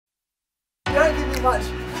too much.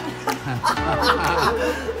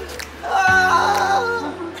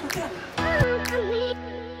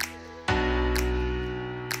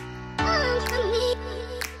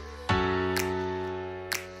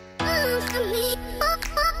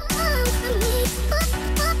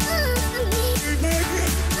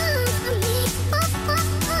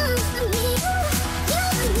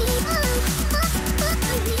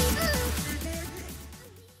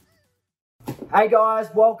 Hey guys,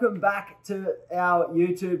 welcome back to our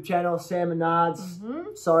YouTube channel, Sam and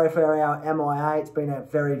Nards. Sorry for our MIA. It's been a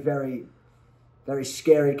very, very, very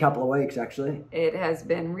scary couple of weeks, actually. It has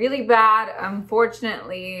been really bad.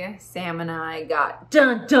 Unfortunately, Sam and I got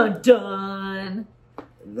dun.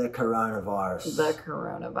 The coronavirus. The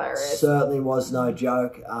coronavirus. Certainly was no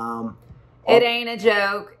joke. It ain't a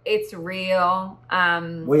joke. It's real.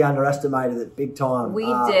 We underestimated it big time. We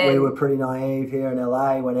did. We were pretty naive here in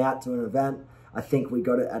LA. Went out to an event. I think we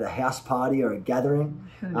got it at a house party or a gathering.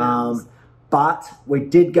 Who knows? But we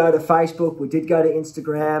did go to Facebook. We did go to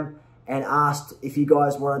Instagram and asked if you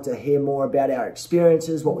guys wanted to hear more about our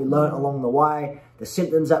experiences, what we learned along the way, the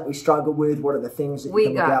symptoms that we struggled with, what are the things that you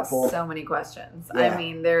can look out for. We got so many questions. Yeah. I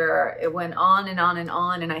mean, it went on and on and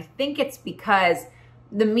on. And I think it's because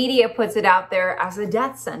the media puts it out there as a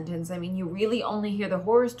death sentence. I mean, you really only hear the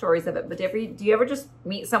horror stories of it. But do you ever just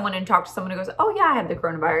meet someone and talk to someone who goes, oh yeah, I had the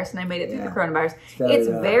coronavirus and I made it through the coronavirus? It's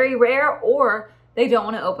very rare, or they don't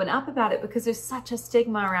want to open up about it because there's such a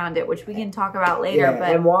stigma around it, which we can talk about later. Yeah,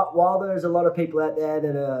 but and while there's a lot of people out there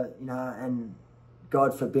that are, you know, and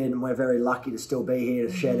God forbid, and we're very lucky to still be here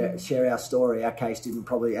to share our story. Our case didn't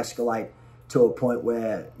probably escalate to a point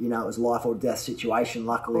where, you know, it was life or death situation,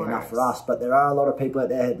 luckily enough for us. But there are a lot of people out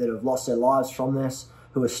there that have lost their lives from this,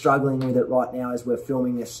 who are struggling with it right now as we're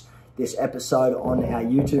filming this episode on our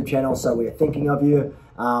YouTube channel. So we are thinking of you.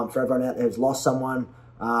 For everyone out there who's lost someone,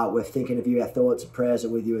 we're thinking of you. Our thoughts and prayers are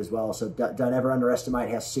with you as well. So don't ever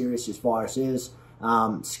underestimate how serious this virus is.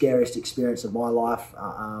 Scariest experience of my life,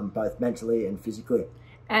 both mentally and physically.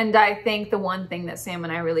 And I think the one thing that Sam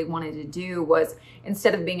and I really wanted to do was,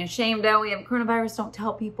 instead of being ashamed, oh, we have coronavirus, don't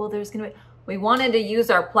tell people there's going to be, we wanted to use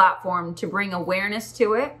our platform to bring awareness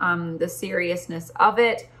to it, the seriousness of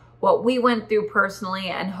it, what we went through personally,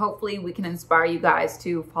 and hopefully we can inspire you guys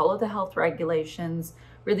to follow the health regulations,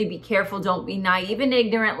 really be careful, don't be naive and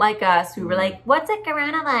ignorant like us, who were like, what's a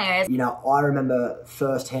coronavirus? You know, I remember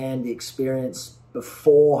firsthand the experience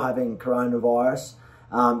before having coronavirus,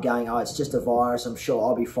 going, oh, it's just a virus, I'm sure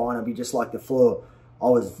I'll be fine, I'll be just like the flu. I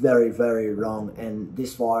was very, very wrong, and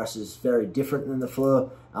this virus is very different than the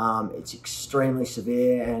flu. It's extremely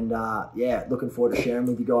severe, and yeah, looking forward to sharing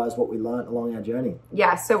with you guys what we learned along our journey.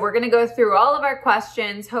 Yeah, so we're going to go through all of our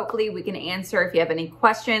questions. Hopefully we can answer. If you have any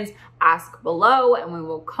questions, ask below, and we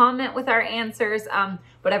will comment with our answers.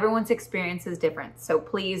 But everyone's experience is different, so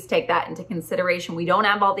please take that into consideration. We don't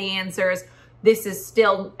have all the answers. This is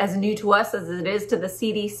still as new to us as it is to the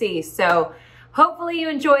CDC. So hopefully you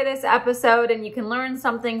enjoy this episode and you can learn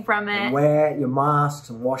something from it. And wear your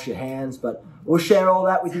masks and wash your hands. But we'll share all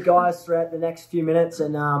that with you guys throughout the next few minutes.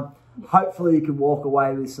 And hopefully you can walk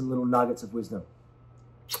away with some little nuggets of wisdom.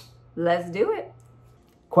 Let's do it.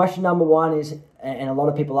 Question number one is, and a lot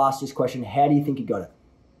of people ask this question, how do you think you got it?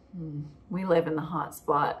 We live in the hot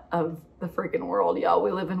spot of the freaking world, y'all.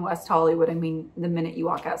 We live in West Hollywood. I mean, the minute you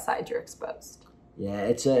walk outside, you're exposed. Yeah,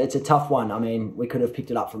 it's a tough one. I mean, we could have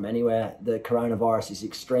picked it up from anywhere. The coronavirus is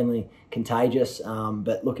extremely contagious,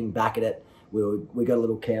 but looking back at it, we got a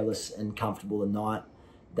little careless and comfortable the night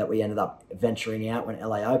that we ended up venturing out when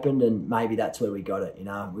LA opened, and maybe that's where we got it. You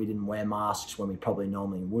know, we didn't wear masks when we probably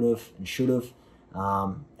normally would have and should have,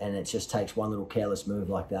 and it just takes one little careless move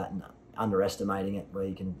like that and underestimating it, where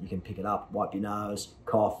you can pick it up, wipe your nose,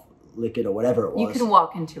 cough, lick it, or whatever it was. You can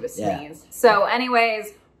walk into a sneeze. Yeah. So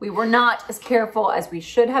anyways, we were not as careful as we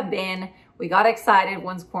should have been. We got excited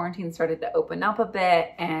once quarantine started to open up a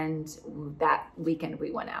bit, and that weekend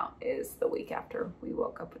we went out is the week after we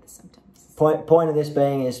woke up with the symptoms. Point of this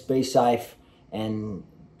being is be safe and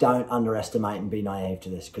don't underestimate and be naive to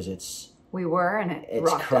this, because it's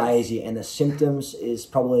crazy, and the symptoms is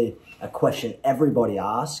probably a question everybody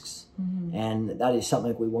asks, and that is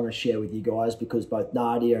something we want to share with you guys, because both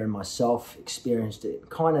Nadia and myself experienced it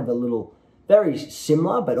kind of a little very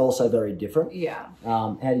similar, but also very different. Yeah.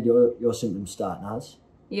 How did your symptoms start, Naz?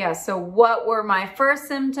 Yeah, so what were my first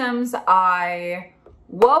symptoms? I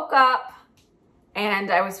woke up and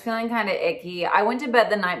I was feeling kind of icky. I went to bed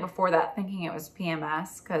the night before that thinking it was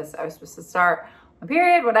PMS because I was supposed to start my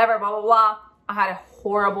period, whatever, blah, blah, blah. I had a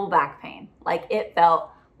horrible back pain. Like, it felt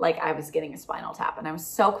like I was getting a spinal tap, and I was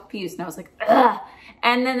so confused, and I was like, ugh.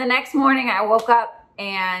 And then the next morning I woke up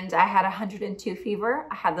and I had 102 fever.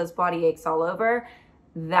 I had those body aches all over.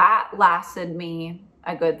 That lasted me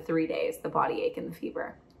a good 3 days, the body ache and the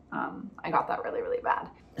fever. I got that really, really bad.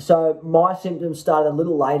 So my symptoms started a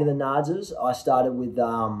little later than Nads's. I started with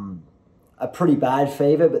a pretty bad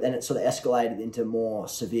fever, but then it sort of escalated into more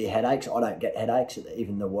severe headaches. I don't get headaches at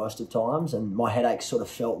even the worst of times, and my headaches sort of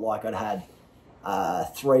felt like I'd had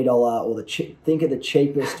 $3 or think of the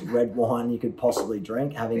cheapest red wine you could possibly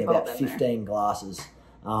drink, having about 15 glasses,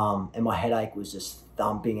 and my headache was just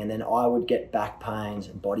thumping, and then I would get back pains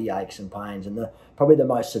and body aches and pains, and probably the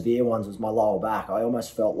most severe ones was my lower back. I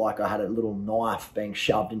almost felt like I had a little knife being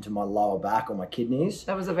shoved into my lower back or my kidneys.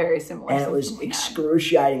 That was a very similar and it was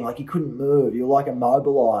excruciating, like you couldn't move, you're like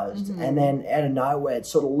immobilized, and then out of nowhere it'd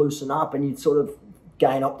sort of loosen up and you'd sort of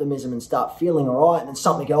gain optimism and start feeling all right, and then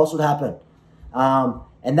something else would happen.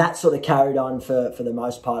 And that sort of carried on for the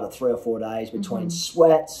most part of 3 or 4 days between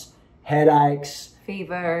sweats, headaches,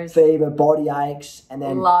 fever, body aches, and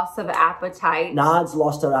then loss of appetite. Nads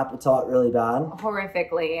lost her appetite really bad.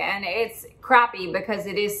 Horrifically. And it's crappy because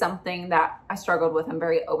it is something that I struggled with. I'm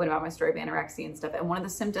very open about my story of anorexia and stuff. And one of the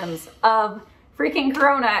symptoms of freaking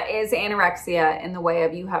corona is anorexia, in the way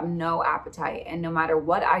of you have no appetite. And no matter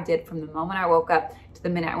what I did from the moment I woke up to the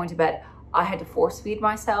minute I went to bed, I had to force feed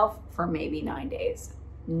myself for maybe 9 days.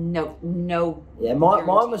 No. Yeah, mine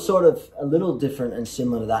was sort of a little different and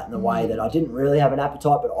similar to that in the way that I didn't really have an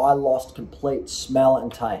appetite, but I lost complete smell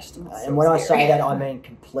and taste. And when I say that, I mean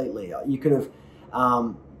completely. You could have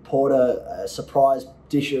poured a surprise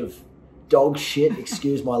dish of dog shit,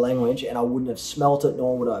 excuse my language, and I wouldn't have smelt it,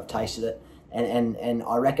 nor would I have tasted it. And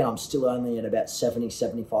I reckon I'm still only at about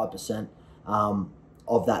 70-75%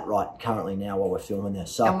 of that right currently now while we're filming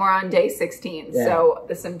this. So, and we're on day 16, so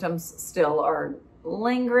the symptoms still are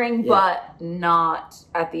lingering, but not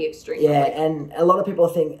at the extreme. Yeah, and a lot of people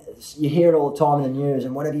think, you hear it all the time in the news,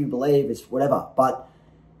 and whatever you believe is whatever, but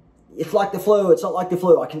it's like the flu. It's not like the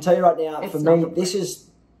flu. I can tell you right now, for me, this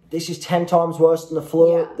is 10 times worse than the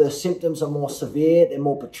flu. Yeah. The symptoms are more severe, they're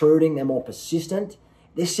more protruding, they're more persistent.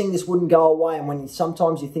 This wouldn't go away, and when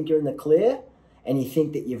sometimes you think you're in the clear and you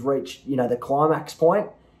think that you've reached, the climax point,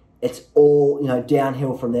 it's all,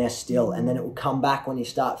 downhill from there still, and then it will come back when you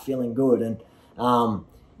start feeling good. And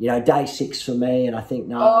day 6 for me, and I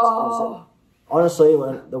think honestly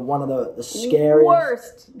one of the scariest,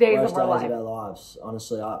 worst days of our lives.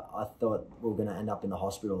 Honestly, I thought we were going to end up in the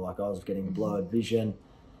hospital. Like, I was getting blurred vision,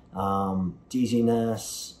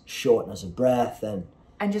 dizziness, shortness of breath, and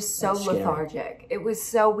just so lethargic. It was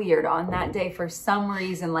so weird on that day. For some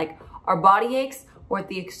reason, like, our body aches were at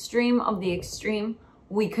the extreme of the extreme.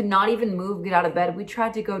 We could not even move, get out of bed. We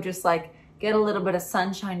tried to go just like get a little bit of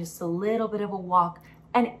sunshine, just a little bit of a walk.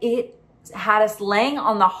 And it had us laying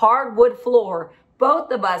on the hardwood floor,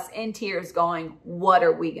 both of us in tears going, what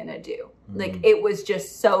are we gonna do? Like, it was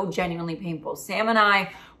just so genuinely painful. Sam and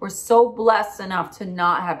I were so blessed enough to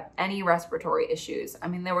not have any respiratory issues. I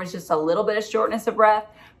mean, there was just a little bit of shortness of breath,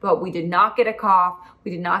 but we did not get a cough.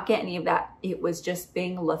 We did not get any of that. It was just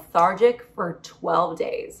being lethargic for 12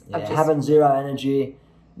 days. Yeah, having zero energy,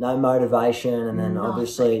 no motivation, and then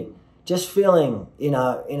obviously just feeling, in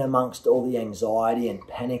amongst all the anxiety and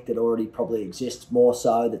panic that already probably exists, more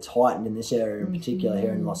so, that's heightened in this area in particular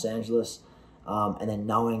here in Los Angeles, and then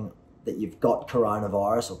knowing that you've got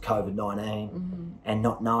coronavirus or COVID-19 and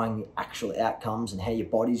not knowing the actual outcomes and how your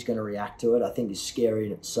body's going to react to it, I think is scary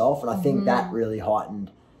in itself. And I think that really heightened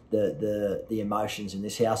the emotions in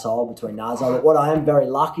this household between Nads. But what I am very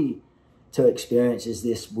lucky to experience is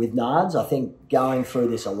this with Nads. I think going through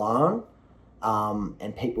this alone,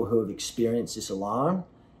 and people who have experienced this alone,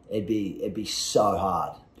 it'd be so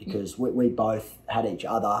hard, because we both had each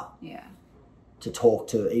other to talk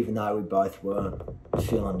to, even though we both weren't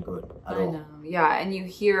feeling good at all. I know, yeah. And you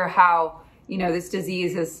hear how, this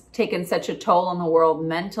disease has taken such a toll on the world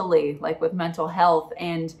mentally, like with mental health.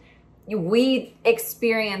 And we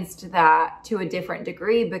experienced that to a different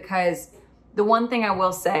degree, because the one thing I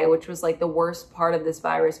will say, which was like the worst part of this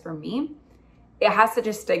virus for me, it has such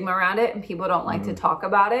a stigma around it, and people don't like to talk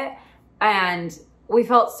about it. And we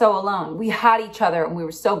felt so alone. We had each other, and we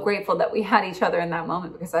were so grateful that we had each other in that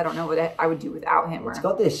moment, because I don't know what I would do without him. It's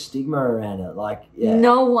got this stigma around it. Like,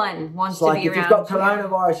 no one wants to be around you. If you've got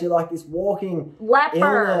coronavirus, you're like this walking leper.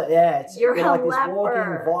 You're like this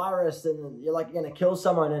walking virus, and you're like going to kill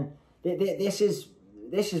someone. And this is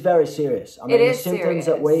very serious. I mean, the symptoms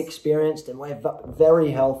that we experienced, and we're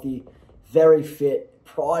very healthy, very fit.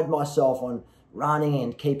 Pride myself on running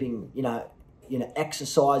and keeping,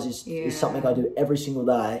 exercise is something I do every single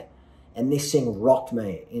day. And this thing rocked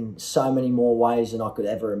me in so many more ways than I could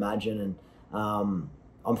ever imagine. And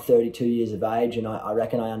I'm 32 years of age, and I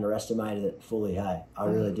reckon I underestimated it fully. Hey, I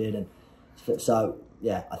really did. And so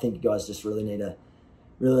yeah, I think you guys just really need to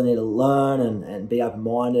learn and be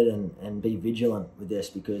open-minded and be vigilant with this,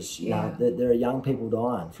 because you know there are young people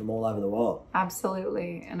dying from all over the world.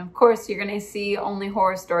 Absolutely. And of course you're going to see only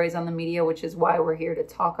horror stories on the media, which is why we're here to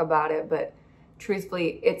talk about it. But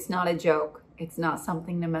truthfully, it's not a joke. It's not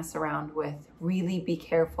something to mess around with. Really be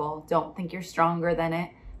careful. Don't think you're stronger than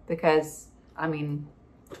it, because I mean,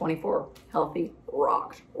 24 healthy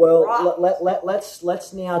rocked. Well,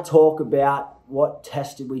 let's now talk about what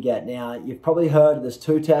test did we get. Now, you've probably heard there's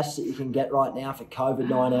 2 tests that you can get right now for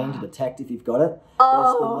COVID-19 to detect if you've got it.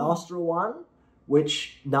 There's the nostril one,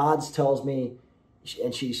 which Nards tells me,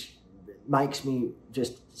 and she makes me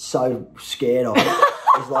just so scared of it.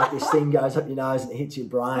 It's like this thing goes up your nose and it hits your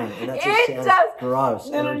brain, and that just sounds gross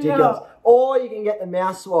and ridiculous. Or you can get the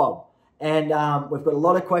mouth swab. And we've got a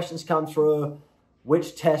lot of questions come through.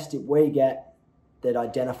 Which test did we get that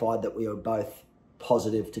identified that we were both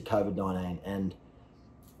positive to COVID-19? And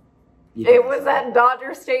it was at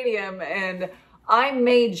Dodger Stadium, and I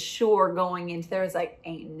made sure going into there, was like,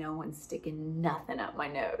 ain't no one sticking nothing up my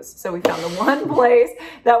nose. So we found the one place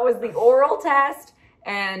that was the oral test,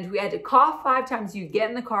 and we had to cough 5 times. You get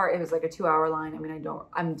in the car. It was like a 2-hour line. I mean,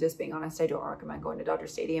 I'm just being honest. I don't recommend going to Dodger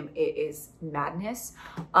Stadium. It is madness.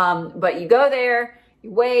 But you go there,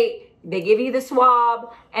 you wait, they give you the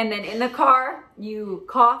swab, and then in the car, you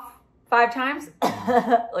cough 5 times,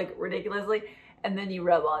 like ridiculously, and then you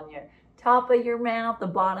rub on your top of your mouth, the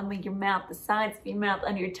bottom of your mouth, the sides of your mouth,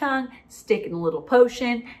 under your tongue, stick in a little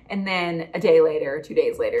potion, and then a day later, 2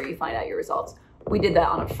 days later, you find out your results. We did that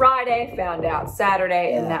on a Friday, found out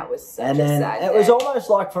Saturday, and that was such a sad day. It was almost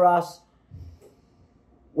like for us,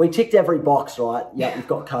 we ticked every box, right? Yep, you've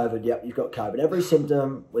got COVID. Yep, you've got COVID. Every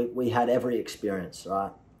symptom, we had every experience,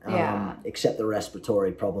 right? Except the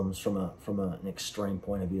respiratory problems from an extreme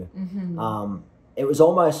point of view. It was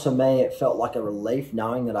almost, for me, it felt like a relief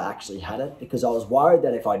knowing that I actually had it, because I was worried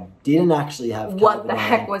that if I didn't actually have COVID, what the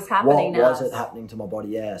heck was happening? What was it happening to my body?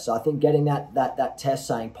 Yeah. So I think getting that test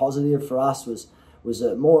saying positive for us was it was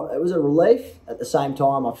a relief. At the same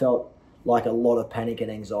time, I felt like a lot of panic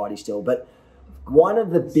and anxiety still. But one of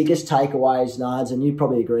the biggest takeaways, Nards, and you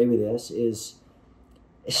probably agree with this, is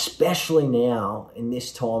especially now in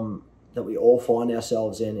this time that we all find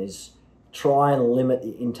ourselves in, is try and limit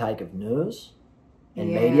the intake of news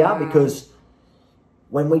and media, because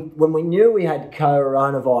when we knew we had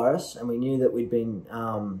coronavirus and we knew that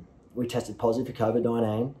we tested positive for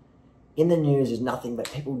COVID-19, in the news is nothing but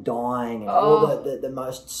people dying and all the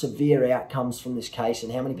most severe outcomes from this case,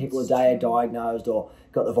 and how many people a day are diagnosed or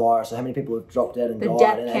got the virus, or how many people have dropped dead and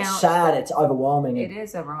died. And it's sad, it's overwhelming. It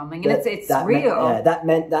is overwhelming, and it's real. That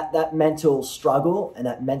meant that mental struggle and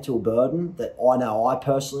that mental burden that I know I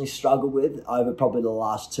personally struggled with over probably the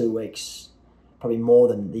last 2 weeks, probably more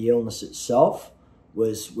than the illness itself,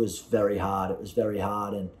 was very hard. It was very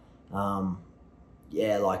hard, and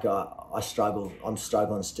like I struggled. I'm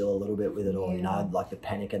struggling still a little bit with it all, you know, like the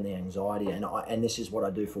panic and the anxiety. And this is what I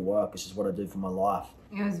do for work. This is what I do for my life.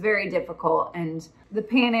 It was very difficult, and the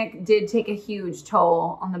panic did take a huge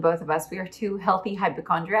toll on the both of us. We are 2 healthy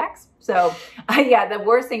hypochondriacs. So the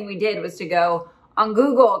worst thing we did was to go on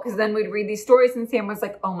Google, because then we'd read these stories and Sam was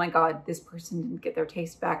like, oh my God, this person didn't get their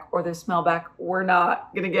taste back or their smell back. We're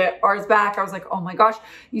not going to get ours back. I was like, oh my gosh,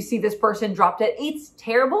 you see this person dropped it. It's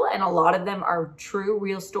terrible. And a lot of them are true,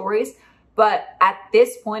 real stories. But at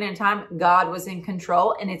this point in time, God was in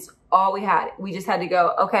control, and it's all we had. We just had to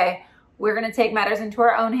go, okay, we're going to take matters into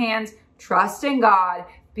our own hands, trust in God,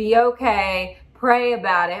 be okay, pray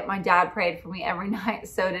about it. My dad prayed for me every night.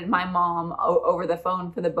 So did my mom over the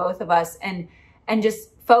phone for the both of us. And just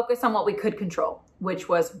focus on what we could control, which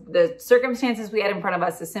was the circumstances we had in front of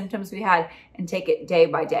us, the symptoms we had, and take it day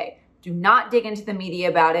by day. Do not dig into the media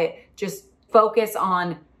about it. Just focus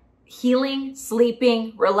on healing,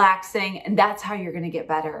 sleeping, relaxing, and that's how you're going to get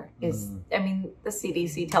better. I mean, the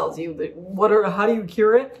CDC tells you that how do you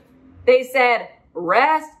cure it? They said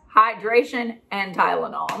rest, hydration, and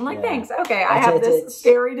Tylenol. I'm like, thanks. Okay, I have this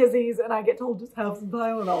scary disease, and I get told just have some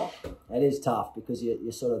Tylenol. It is tough because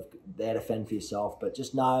you're sort of there to fend for yourself, but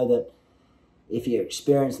just know that if you're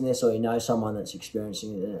experiencing this or you know someone that's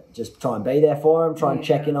experiencing it, just try and be there for them, try and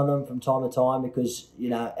check in on them from time to time, because, you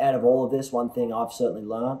know, out of all of this, one thing I've certainly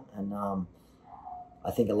learned, and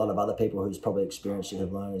I think a lot of other people who's probably experienced it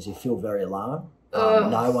have learned, is you feel very alone.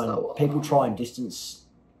 People try and distance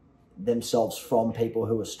themselves from people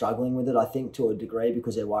who are struggling with it, I think, to a degree,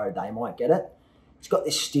 because they're worried they might get it. it's got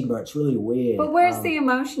this stigma. It's really weird. But where's the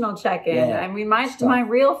emotional check-in? Yeah, I mean, my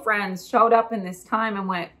real friends showed up in this time and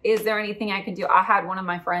went, is there anything I can do? I had one of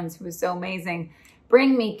my friends who was so amazing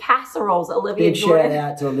bring me casseroles, Olivia Jordan. Big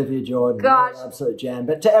shout out to Olivia Jordan. Gosh. Absolute jam.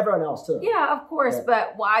 But to everyone else too. Yeah, of course. Yeah.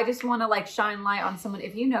 But I just want to like shine light on someone.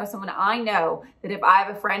 If you know someone, I know that if I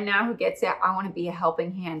have a friend now who gets it, I want to be a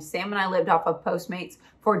helping hand. Sam and I lived off of Postmates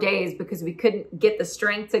for days because we couldn't get the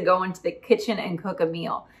strength to go into the kitchen and cook a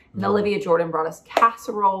meal. And Olivia Jordan brought us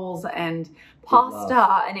casseroles and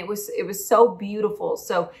pasta, and it was so beautiful.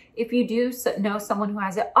 So if you do know someone who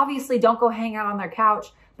has it, obviously don't go hang out on their couch,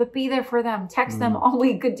 but be there for them. Text them. All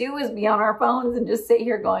we could do is be on our phones and just sit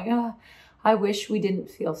here going, oh, I wish we didn't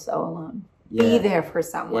feel so alone. Yeah. Be there for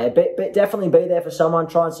someone. Yeah, but definitely be there for someone.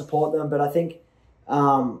 Try and support them. But I think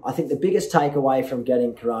the biggest takeaway from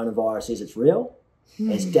getting coronavirus is it's real.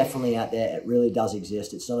 It's definitely out there. It really does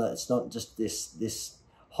exist. It's not just this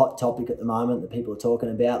hot topic at the moment that people are talking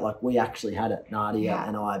about. Like, we actually had it. Nadia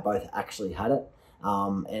and I both actually had it.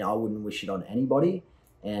 And I wouldn't wish it on anybody.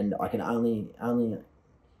 And I can only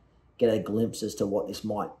get a glimpse as to what this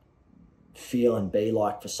might feel and be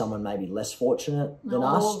like for someone maybe less fortunate than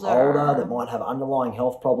us, older, that might have underlying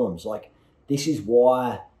health problems. Like, this is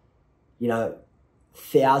why,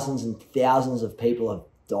 thousands and thousands of people have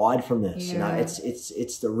died from this.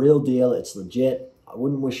 It's the real deal. It's legit. I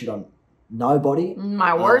wouldn't wish it on nobody.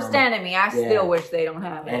 My worst enemy. I still wish they don't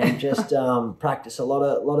have it. And just practice a lot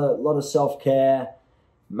of self-care.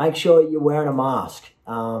 Make sure you're wearing a mask.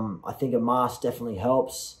 I think a mask definitely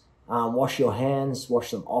helps. Wash your hands,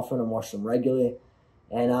 wash them often and wash them regularly.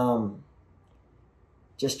 And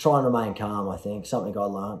just try and remain calm, I think. Something I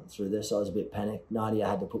learned through this. I was a bit panicked. Nadia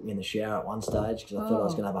had to put me in the shower at one stage because I thought I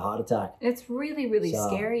was going to have a heart attack. It's really, really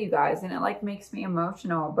scary, you guys. And it like makes me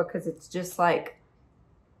emotional because it's just like,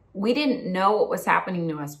 we didn't know what was happening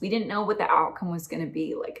to us. We didn't know what the outcome was going to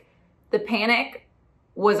be. Like, the panic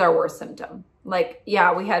was our worst symptom. Like,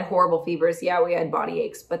 yeah, we had horrible fevers. Yeah, we had body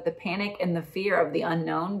aches. But the panic and the fear of the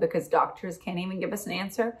unknown, because doctors can't even give us an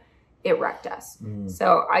answer, it wrecked us.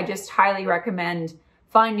 So I just highly recommend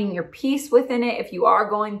finding your peace within it. If you are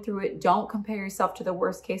going through it, don't compare yourself to the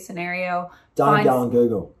worst case scenario. Don't go on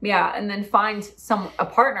Google. Yeah, and then find a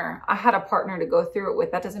partner. I had a partner to go through it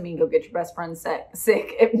with. That doesn't mean go get your best friend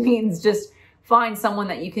sick. It means just find someone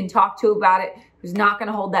that you can talk to about it, who's not going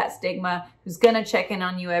to hold that stigma, who's going to check in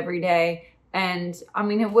on you every day. And I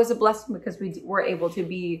mean, it was a blessing because we were able to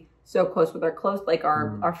be so close with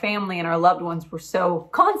our family and our loved ones were so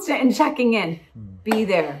constant in checking in. Be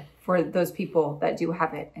there for those people that do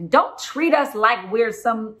have it. And don't treat us like we're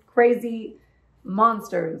some crazy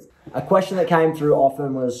monsters. A question that came through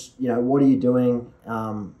often was, what are you doing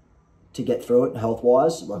to get through it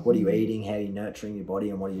health-wise? Like, what are you eating? How are you nurturing your body?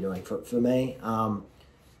 And what are you doing? For me,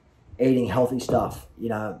 eating healthy stuff,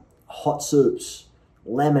 hot soups,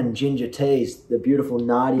 lemon, ginger teas, the beautiful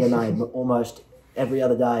Nadia made almost every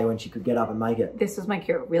other day when she could get up and make it. This was my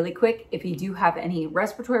cure. Really quick, if you do have any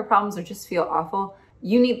respiratory problems or just feel awful,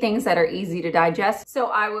 you need things that are easy to digest. So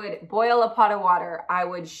I would boil a pot of water. I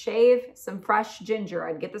would shave some fresh ginger.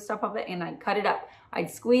 I'd get the stuff off it and I'd cut it up. I'd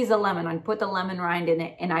squeeze a lemon. I'd put the lemon rind in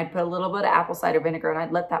it and I'd put a little bit of apple cider vinegar and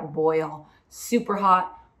I'd let that boil super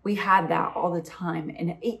hot. We had that all the time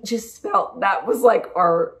and it just felt, that was like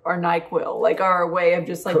our NyQuil, like our way of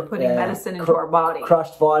just like putting medicine into our body.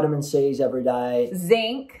 Crushed vitamin C's every day.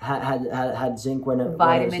 Zinc. Had zinc when it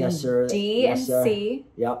was necessary. Vitamin D and C.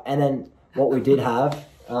 Yep. And then what we did have,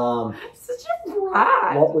 such a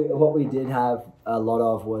brat. What we did have a lot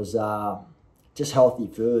of was just healthy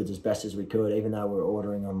foods as best as we could, even though we were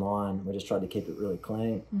ordering online. We just tried to keep it really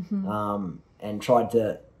clean and tried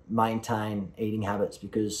to maintain eating habits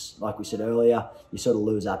because, like we said earlier, you sort of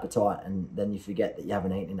lose appetite and then you forget that you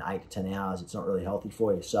haven't eaten in 8 to 10 hours. It's not really healthy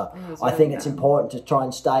for you. So I think it's important to try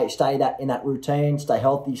and stay in that routine, stay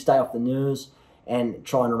healthy, stay off the news, and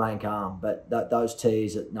try and remain calm. But those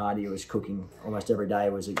teas that Nadia was cooking almost every day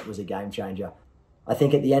was a game changer. I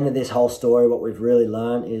think at the end of this whole story, what we've really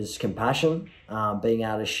learned is compassion, being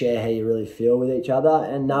able to share how you really feel with each other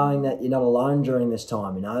and knowing that you're not alone during this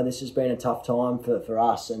time. This has been a tough time for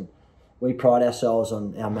us and we pride ourselves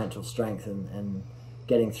on our mental strength and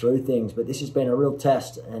getting through things. But this has been a real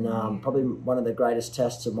test and probably one of the greatest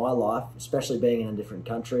tests of my life, especially being in a different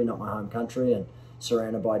country, not my home country, and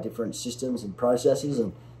surrounded by different systems and processes.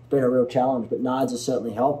 And it's been a real challenge, but NADS has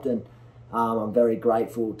certainly helped. And I'm very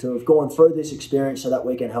grateful to have gone through this experience so that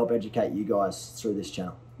we can help educate you guys through this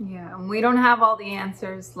channel. Yeah, and we don't have all the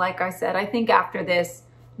answers. Like I said, I think after this,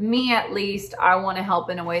 me at least, I want to help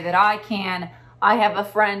in a way that I can. I have a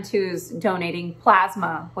friend who's donating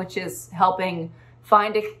plasma, which is helping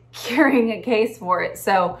curing a case for it.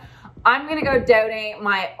 So I'm going to go donate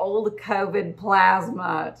my old COVID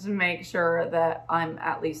plasma to make sure that I'm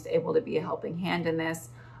at least able to be a helping hand in this.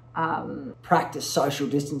 Practice social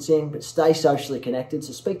distancing, but stay socially connected.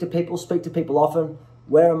 So speak to people often.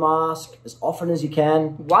 Wear a mask as often as you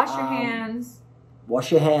can. Wash your hands.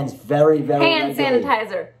 Wash your hands very, very Hand regularly.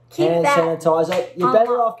 sanitizer. Hand sanitizer. You're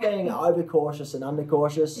better off being overcautious than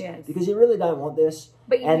undercautious, because you really don't want this.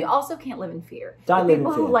 But you also can't live in fear. Don't live in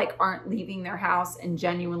fear. People who like aren't leaving their house and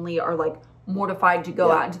genuinely are like mortified to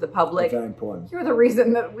go out into the public. Very important. You're the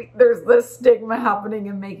reason that there's this stigma happening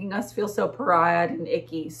and making us feel so pariah and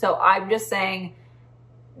icky. So I'm just saying,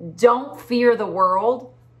 don't fear the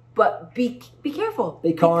world, but be careful.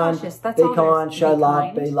 Be kind. Cautious. That's be kind. Show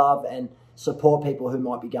love. Be love, and support people who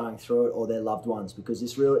might be going through it or their loved ones, because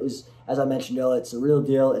this real is, as I mentioned earlier, it's a real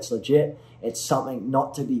deal. It's legit. It's something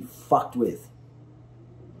not to be fucked with.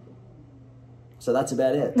 So that's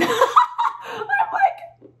about it. I'm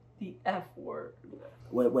like the F word.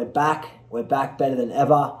 We're back. We're back better than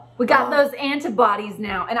ever. We got those antibodies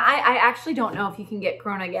now, and I actually don't know if you can get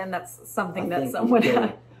corona again. That's something that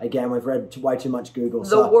someone. Again, we've read way too much Google.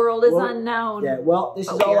 The world is unknown. Yeah. Well, this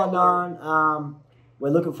is all unknown. We're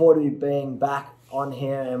looking forward to you being back on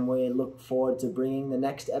here, and we look forward to bringing the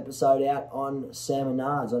next episode out on Sam and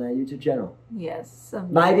Nards on our YouTube channel. Yes.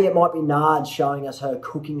 Maybe it might be Nards showing us her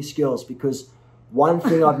cooking skills, because one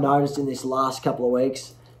thing I've noticed in this last couple of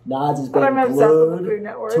weeks, Nards has been glued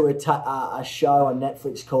to a show on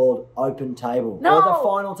Netflix called Open Table. No, or The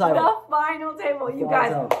Final Table. The Final Table. You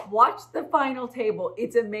guys, watch The Final Table.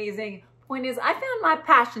 It's amazing. Point is, I found my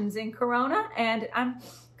passions in Corona, and I'm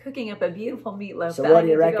cooking up a beautiful meatloaf. So what do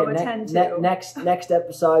you reckon? Next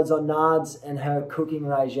episode's on Nards and her cooking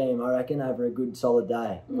regime, I reckon, over a good solid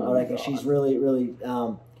day. I reckon she's really, really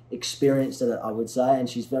experienced at it, I would say, and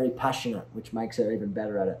she's very passionate, which makes her even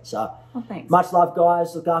better at it. So thanks. Much love,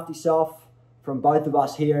 guys. Look after yourself. From both of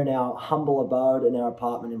us here in our humble abode in our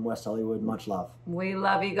apartment in West Hollywood, much love. We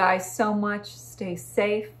love you guys so much. Stay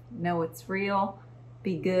safe. Know it's real.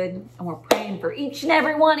 Be good, and we're praying for each and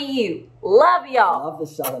every one of you. Love y'all. I love the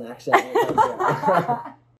southern accent.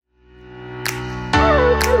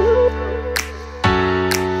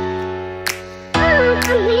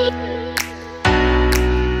 Oh,